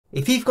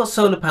If you've got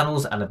solar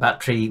panels and a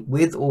battery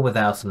with or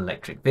without an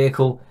electric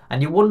vehicle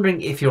and you're wondering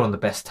if you're on the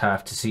best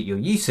tariff to suit your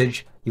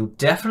usage, you'll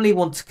definitely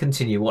want to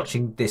continue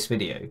watching this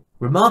video.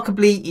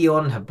 Remarkably,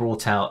 E.On have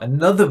brought out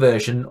another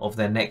version of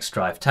their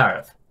NextDrive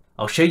tariff.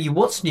 I'll show you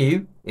what's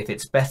new, if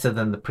it's better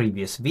than the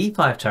previous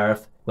V5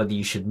 tariff, whether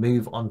you should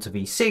move on to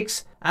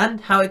V6, and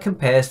how it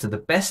compares to the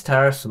best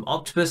tariffs from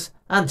Octopus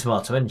and TO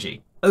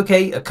Energy.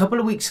 Okay, a couple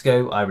of weeks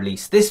ago I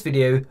released this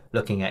video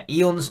looking at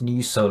E.On's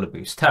new Solar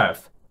Boost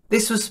tariff.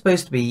 This was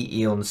supposed to be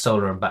E.On's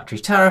solar and battery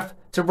tariff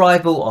to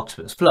rival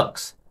Octopus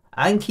Flux,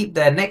 and keep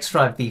their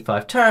NextDrive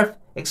V5 tariff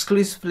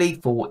exclusively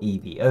for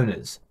EV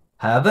owners.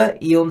 However,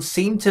 E.On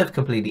seemed to have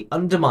completely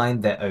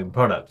undermined their own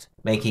product,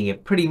 making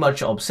it pretty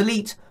much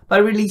obsolete by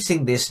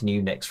releasing this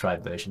new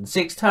NextDrive version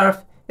 6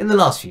 tariff in the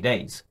last few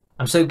days.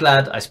 I'm so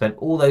glad I spent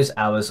all those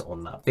hours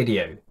on that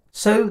video.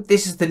 So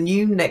this is the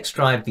new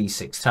NextDrive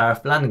V6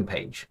 tariff landing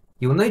page.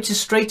 You'll notice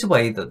straight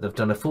away that they've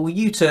done a full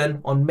U-turn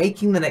on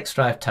making the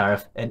NextDrive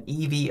tariff an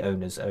EV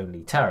owners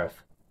only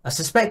tariff. I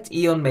suspect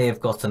E.On may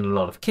have gotten a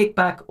lot of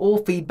kickback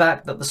or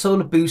feedback that the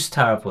Solar Boost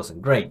tariff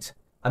wasn't great.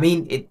 I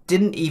mean, it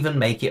didn't even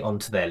make it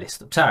onto their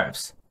list of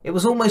tariffs. It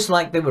was almost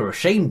like they were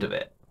ashamed of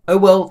it. Oh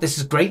well, this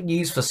is great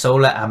news for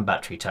solar and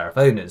battery tariff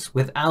owners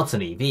without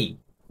an EV.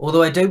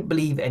 Although I don't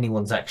believe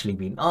anyone's actually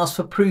been asked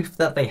for proof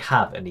that they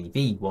have an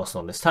EV whilst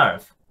on this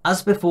tariff.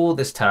 As before,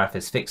 this tariff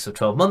is fixed for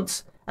 12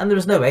 months and there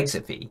is no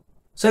exit fee.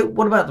 So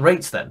what about the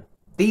rates then?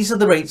 These are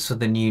the rates for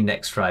the new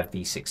NextDrive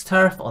V6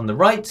 tariff on the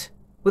right,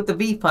 with the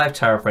V5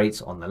 tariff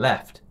rates on the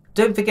left.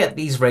 Don't forget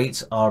these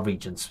rates are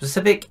region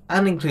specific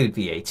and include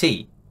VAT.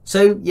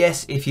 So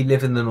yes, if you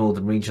live in the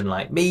northern region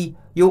like me,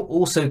 you're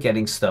also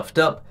getting stuffed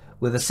up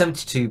with a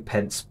 72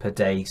 pence per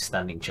day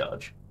standing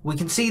charge. We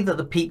can see that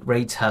the peak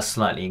rate has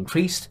slightly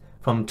increased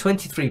from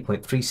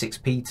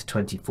 23.36p to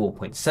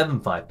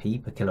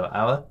 24.75p per kilowatt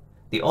hour.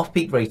 The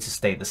off-peak rate has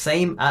stayed the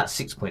same at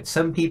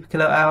 6.7p per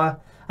kilowatt hour,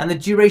 and the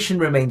duration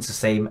remains the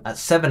same at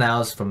 7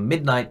 hours from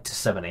midnight to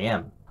 7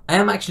 AM. I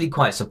am actually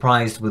quite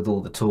surprised with all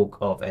the talk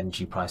of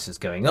energy prices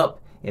going up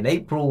in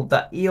April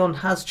that E.On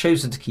has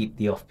chosen to keep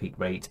the off-peak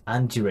rate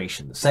and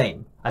duration the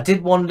same. I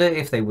did wonder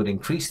if they would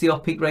increase the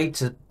off-peak rate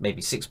to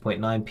maybe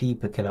 6.9p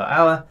per kilowatt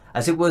hour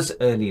as it was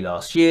early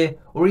last year,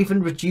 or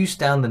even reduce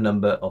down the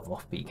number of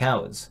off-peak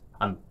hours.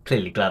 I'm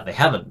clearly glad they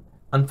haven't.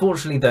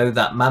 Unfortunately though,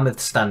 that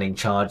mammoth standing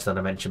charge that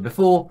I mentioned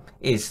before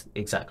is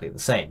exactly the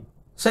same.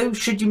 So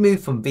should you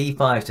move from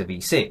V5 to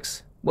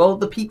V6? Well,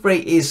 the peak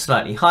rate is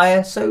slightly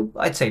higher, so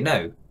I'd say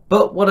no.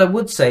 But what I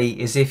would say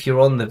is if you're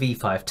on the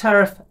V5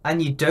 tariff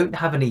and you don't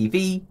have an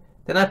EV,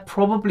 then I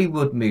probably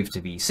would move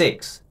to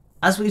V6.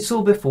 As we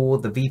saw before,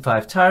 the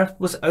V5 tariff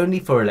was only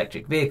for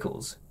electric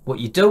vehicles. What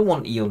you don't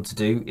want E.On to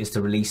do is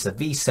to release a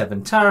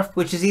V7 tariff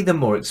which is either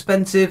more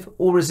expensive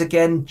or is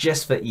again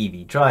just for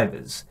EV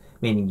drivers,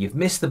 meaning you've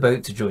missed the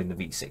boat to join the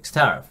V6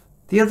 tariff.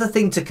 The other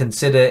thing to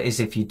consider is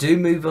if you do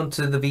move on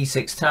to the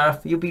V6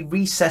 tariff, you'll be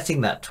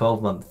resetting that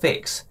 12-month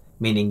fix,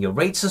 meaning your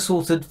rates are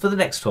sorted for the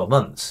next 12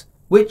 months.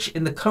 Which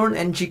in the current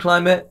energy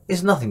climate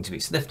is nothing to be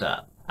sniffed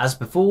at. As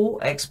before,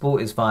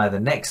 export is via the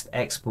next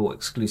export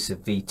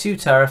exclusive V2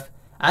 tariff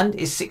and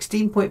is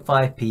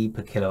 16.5p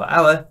per kilowatt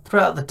hour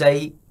throughout the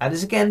day and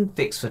is again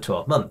fixed for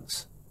 12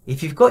 months.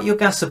 If you've got your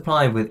gas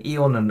supply with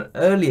E.On on an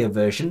earlier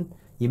version,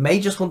 you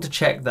may just want to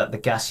check that the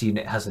gas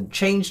unit hasn't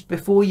changed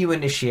before you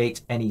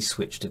initiate any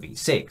switch to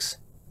V6.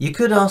 You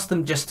could ask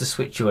them just to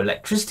switch your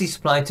electricity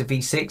supply to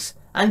V6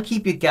 and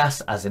keep your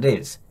gas as it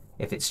is,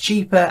 if it's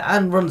cheaper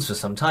and runs for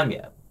some time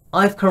yet.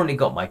 I've currently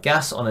got my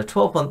gas on a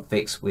 12-month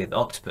fix with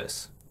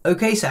Octopus.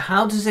 Okay, so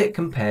how does it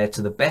compare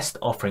to the best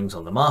offerings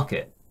on the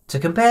market? To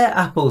compare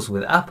apples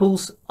with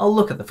apples, I'll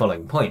look at the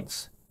following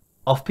points.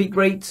 Off-peak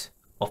rate,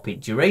 off-peak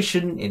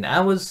duration in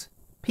hours,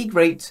 peak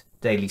rate,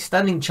 daily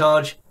standing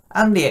charge,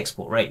 and the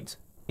export rate.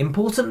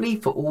 Importantly,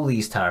 for all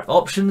these tariff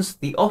options,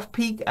 the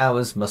off-peak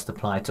hours must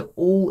apply to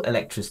all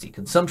electricity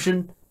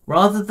consumption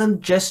rather than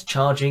just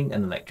charging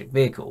an electric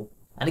vehicle.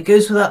 And it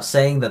goes without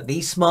saying that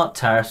these smart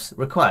tariffs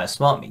require a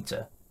smart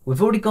meter.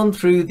 We've already gone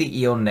through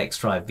the E.On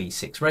NextDrive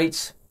V6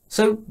 rates,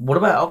 so what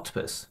about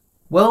Octopus?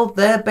 Well,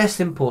 their best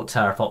import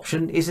tariff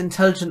option is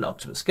Intelligent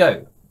Octopus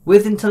Go.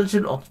 With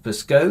Intelligent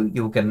Octopus Go,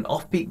 you'll get an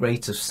off-peak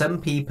rate of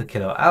 7p per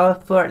kilowatt hour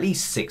for at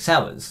least 6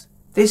 hours.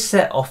 This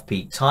set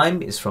off-peak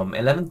time is from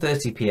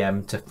 11:30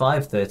 PM to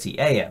 5:30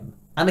 AM,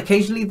 and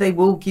occasionally they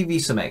will give you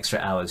some extra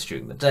hours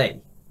during the day.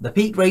 The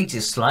peak rate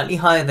is slightly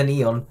higher than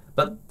E.On,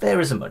 but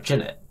there isn't much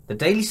in it. The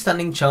daily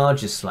standing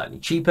charge is slightly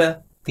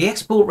cheaper. The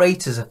export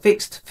rate is a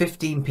fixed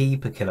 15p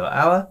per kilowatt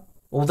hour,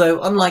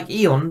 although unlike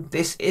E.On,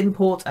 this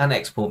import and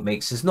export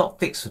mix is not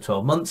fixed for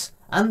 12 months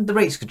and the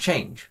rates could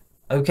change.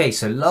 Okay,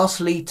 so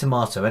lastly,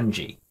 TO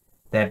Energy.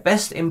 Their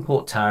best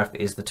import tariff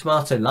is the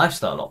Tomato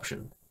Lifestyle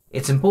option.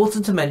 It's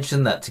important to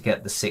mention that to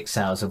get the 6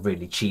 hours of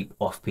really cheap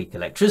off-peak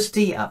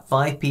electricity at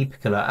 5p per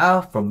kilowatt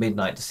hour from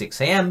midnight to 6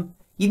 AM,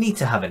 you need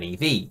to have an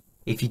EV.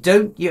 If you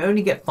don't, you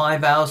only get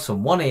 5 hours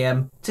from 1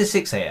 AM to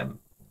 6 AM.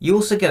 You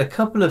also get a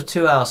couple of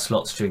 2-hour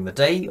slots during the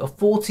day of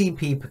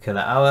 14p per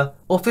kilowatt hour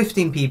or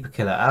 15p per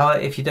kilowatt hour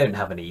if you don't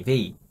have an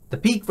EV. The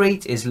peak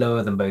rate is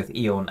lower than both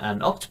E.On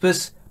and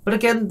Octopus, but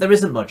again there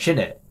isn't much in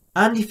it.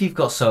 And if you've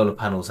got solar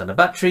panels and a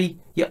battery,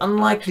 you're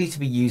unlikely to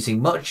be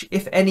using much,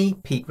 if any,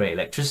 peak rate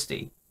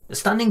electricity. The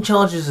standing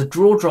charges are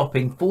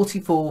draw-dropping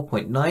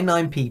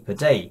 44.99p per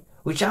day,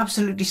 which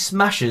absolutely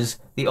smashes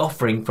the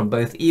offering from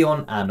both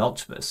E.On and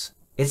Octopus.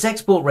 Its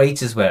export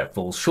rate is where it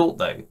falls short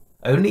though,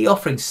 only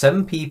offering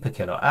 7p per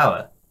kilowatt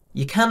hour.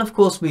 You can of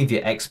course move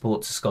your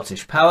export to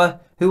Scottish Power,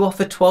 who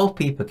offer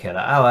 12p per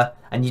kilowatt hour,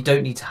 and you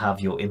don't need to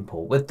have your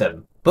import with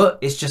them. But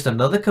it's just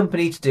another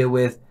company to deal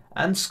with,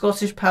 and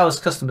Scottish Power's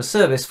customer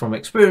service from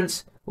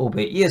experience,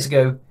 albeit years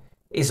ago,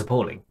 is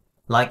appalling.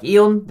 Like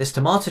E.On, this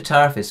tomato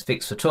tariff is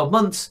fixed for 12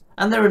 months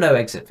and there are no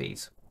exit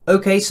fees.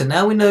 Okay, so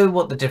now we know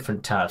what the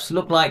different tariffs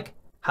look like.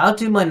 How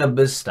do my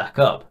numbers stack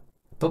up?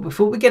 But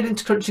before we get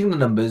into crunching the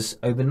numbers,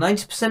 over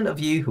 90% of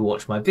you who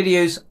watch my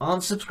videos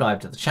aren't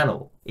subscribed to the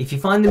channel. If you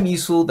find them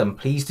useful, then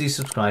please do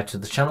subscribe to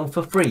the channel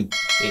for free.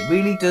 It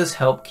really does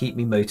help keep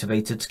me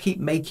motivated to keep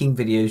making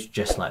videos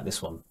just like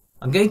this one.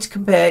 I'm going to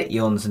compare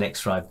E.ON's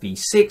NEXTRA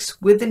V6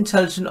 with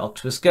Intelligent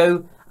Octopus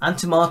Go and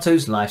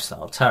Tomato's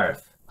Lifestyle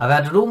Tariff. I've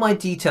added all my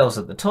details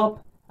at the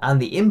top and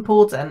the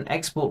import and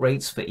export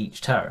rates for each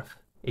tariff.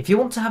 If you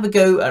want to have a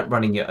go at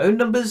running your own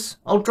numbers,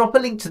 I'll drop a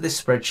link to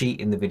this spreadsheet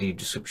in the video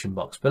description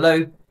box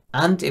below.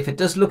 And if it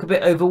does look a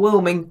bit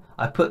overwhelming,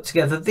 I put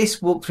together this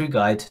walkthrough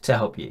guide to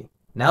help you.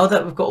 Now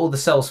that we've got all the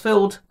cells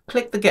filled,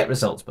 click the Get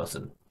Results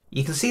button.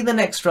 You can see the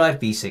NEXTRA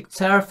V6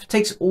 tariff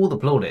takes all the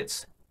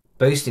plaudits,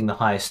 boasting the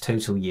highest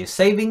total year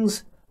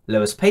savings,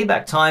 lowest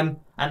payback time,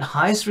 and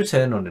highest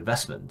return on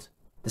investment.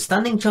 The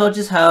standing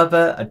charges,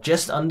 however, are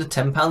just under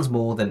 £10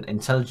 more than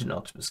Intelligent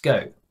Octopus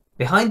Go.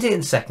 Behind it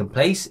in second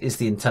place is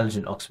the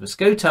Intelligent Octopus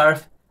Go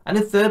tariff, and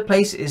in third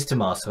place is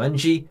Tomato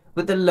Energy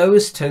with the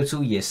lowest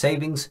total year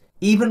savings,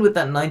 even with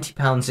that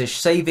 £90-ish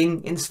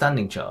saving in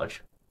standing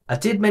charge. I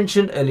did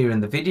mention earlier in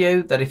the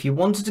video that if you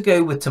wanted to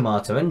go with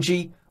Tomato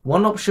Energy,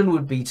 one option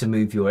would be to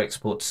move your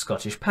export to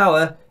Scottish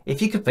Power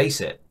if you could face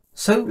it.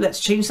 So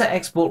let's change that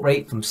export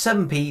rate from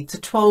 7p to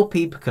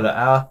 12p per kilowatt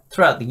hour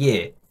throughout the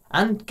year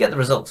and get the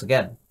results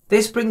again.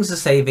 This brings the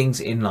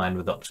savings in line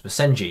with Octopus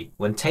Energy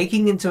when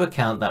taking into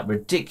account that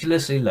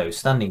ridiculously low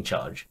standing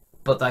charge.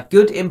 But that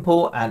good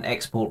import and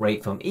export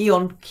rate from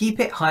E.On keep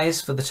it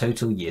highest for the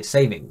total year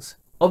savings.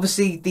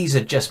 Obviously these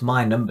are just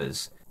my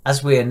numbers.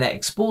 As we're net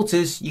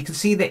exporters, you can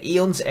see that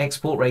E.ON's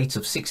export rate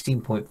of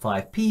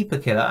 16.5p per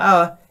kilowatt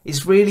hour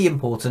is really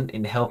important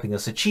in helping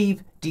us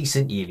achieve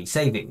decent yearly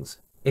savings.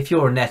 If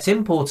you're a net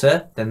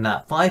importer, then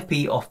that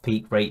 5p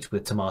off-peak rate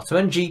with Tomato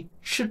Energy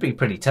should be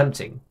pretty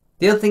tempting.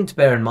 The other thing to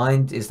bear in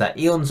mind is that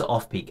E.ON's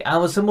off-peak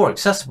hours are more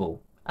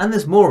accessible, and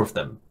there's more of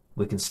them.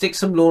 We can stick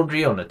some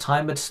laundry on a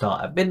timer to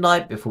start at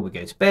midnight before we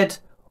go to bed,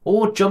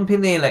 or jump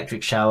in the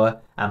electric shower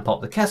and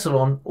pop the kettle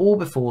on all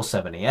before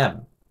 7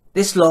 AM.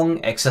 This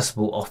long,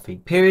 accessible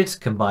off-peak period,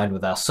 combined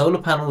with our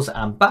solar panels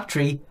and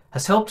battery,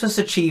 has helped us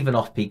achieve an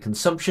off-peak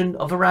consumption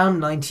of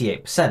around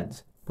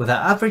 98%, with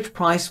our average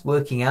price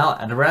working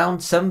out at around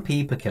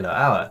 7p per kilowatt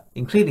hour,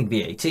 including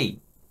VAT.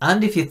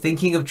 And if you're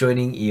thinking of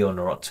joining E.On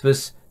or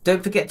Octopus,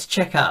 don't forget to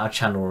check out our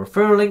channel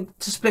referral link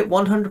to split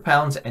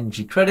 £100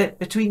 energy credit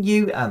between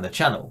you and the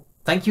channel.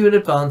 Thank you in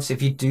advance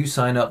if you do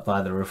sign up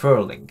via the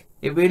referral link.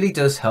 It really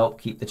does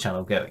help keep the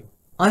channel going.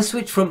 I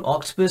switched from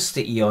Octopus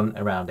to E.On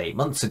around 8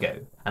 months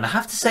ago, and I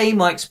have to say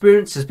my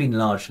experience has been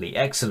largely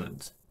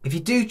excellent. If you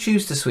do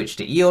choose to switch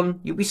to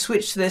E.On, you'll be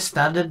switched to their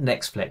standard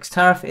NextFlex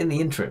tariff in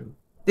the interim.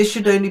 This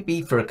should only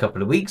be for a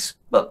couple of weeks,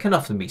 but can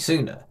often be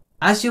sooner.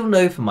 As you'll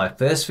know from my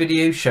first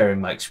video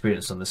sharing my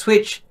experience on the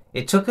switch,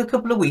 it took a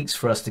couple of weeks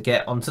for us to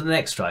get onto the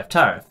NextDrive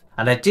tariff,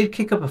 and I did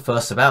kick up a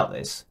fuss about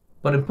this.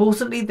 But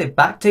importantly, they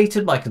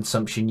backdated my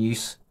consumption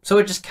use, so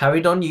I just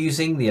carried on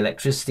using the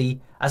electricity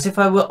as if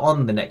I were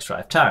on the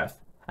NextDrive tariff,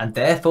 and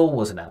therefore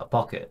wasn't out of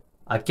pocket.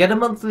 I'd get a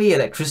monthly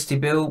electricity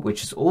bill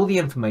which is all the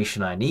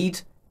information I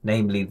need,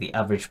 namely the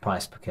average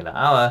price per kilowatt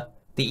hour.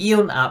 The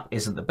E.On app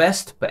isn't the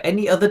best, but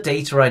any other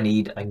data I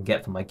need I can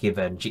get from my Give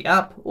Energy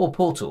app or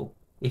portal.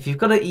 If you've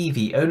got an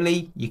EV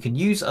only, you can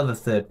use other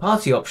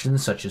third-party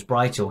options such as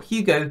Bright or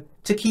Hugo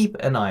to keep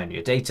an eye on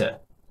your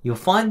data. You'll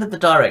find that the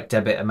direct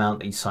debit amount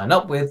that you sign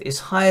up with is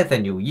higher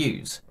than you'll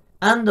use.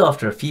 And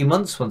after a few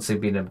months, once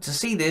they've been able to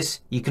see this,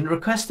 you can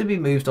request to be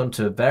moved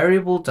onto a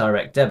variable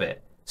direct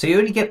debit, so you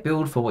only get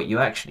billed for what you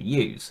actually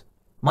use.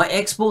 My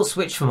export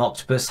switch from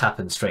Octopus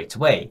happened straight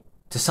away.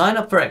 To sign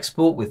up for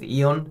export with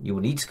E.On, you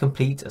will need to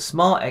complete a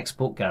Smart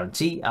Export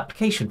Guarantee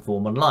application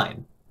form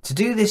online. To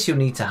do this, you'll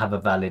need to have a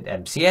valid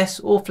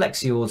MCS or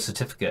FlexiOrder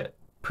certificate,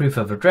 proof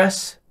of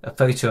address, a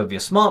photo of your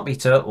smart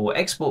meter or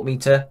export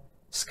meter,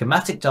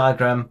 schematic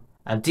diagram,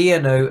 and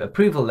DNO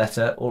approval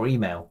letter or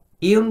email.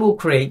 E.On will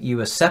create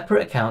you a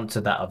separate account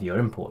to that of your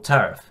import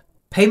tariff.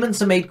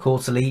 Payments are made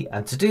quarterly,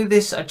 and to do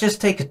this, I just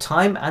take a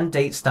time and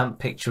date stamped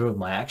picture of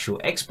my actual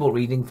export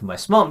reading from my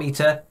smart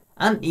meter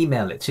and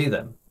email it to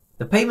them.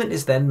 The payment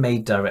is then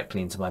made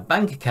directly into my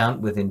bank account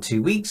within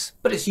 2 weeks,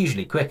 but it's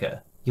usually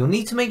quicker. You'll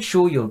need to make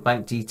sure your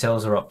bank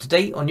details are up to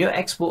date on your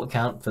export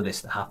account for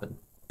this to happen.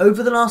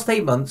 Over the last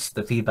 8 months,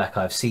 the feedback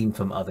I've seen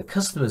from other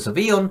customers of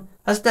E.On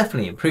has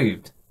definitely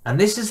improved, and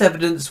this is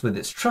evidenced with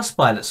its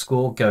Trustpilot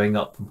score going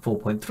up from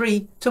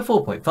 4.3 to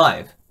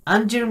 4.5.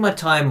 And during my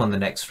time on the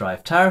next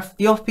drive tariff,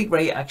 the off-peak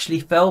rate actually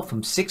fell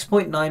from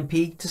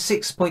 6.9p to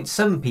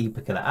 6.7p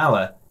per kilowatt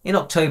hour in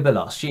October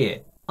last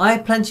year. I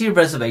had plenty of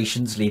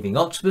reservations leaving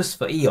Octopus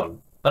for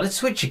E.On, but I'd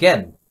switch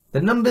again.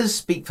 The numbers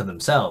speak for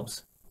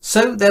themselves.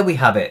 So there we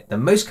have it, the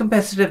most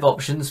competitive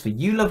options for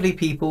you lovely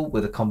people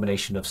with a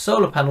combination of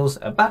solar panels,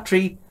 a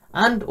battery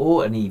and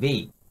or an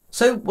EV.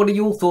 So what are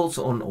your thoughts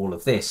on all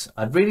of this?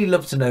 I'd really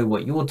love to know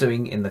what you're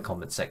doing in the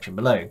comments section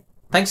below.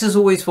 Thanks as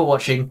always for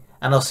watching,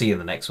 and I'll see you in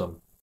the next one.